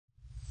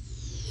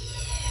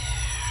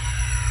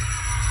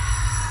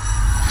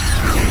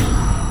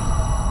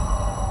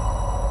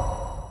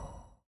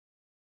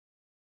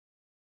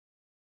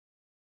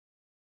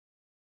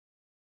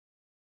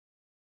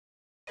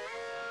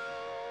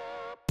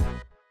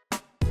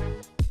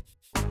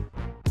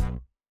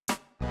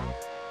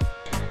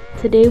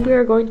Today we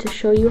are going to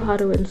show you how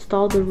to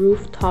install the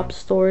Rooftop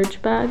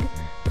storage bag.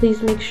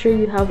 Please make sure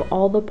you have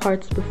all the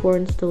parts before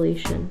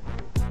installation.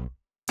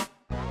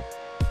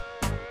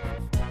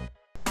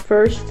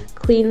 First,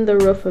 clean the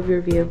roof of your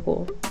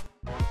vehicle.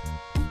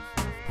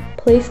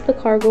 Place the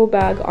cargo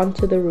bag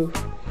onto the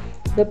roof.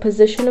 The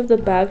position of the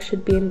bag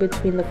should be in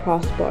between the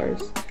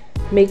crossbars.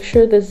 Make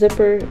sure the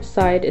zipper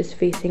side is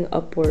facing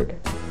upward.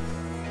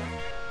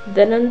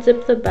 Then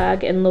unzip the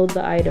bag and load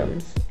the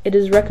items. It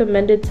is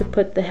recommended to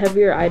put the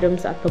heavier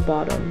items at the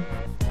bottom.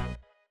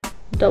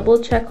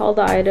 Double check all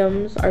the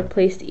items are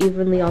placed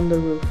evenly on the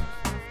roof.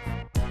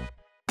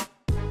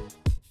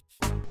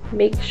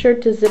 Make sure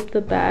to zip the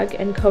bag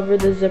and cover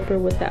the zipper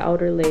with the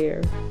outer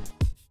layer.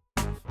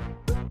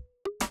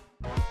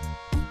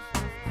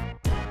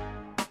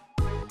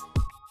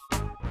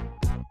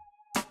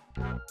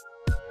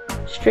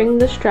 String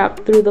the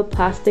strap through the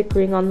plastic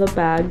ring on the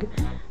bag.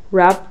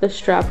 Wrap the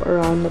strap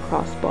around the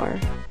crossbar.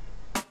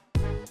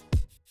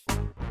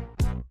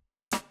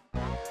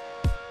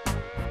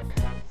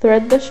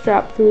 Thread the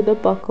strap through the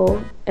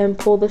buckle and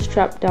pull the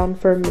strap down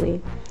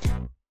firmly.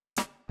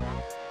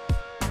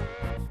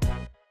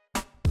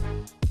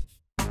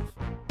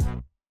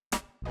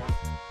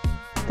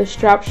 The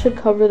strap should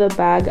cover the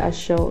bag as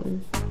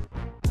shown.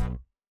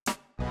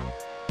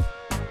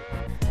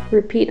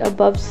 Repeat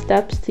above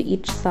steps to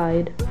each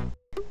side.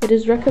 It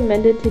is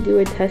recommended to do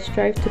a test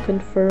drive to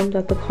confirm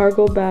that the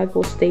cargo bag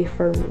will stay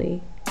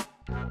firmly.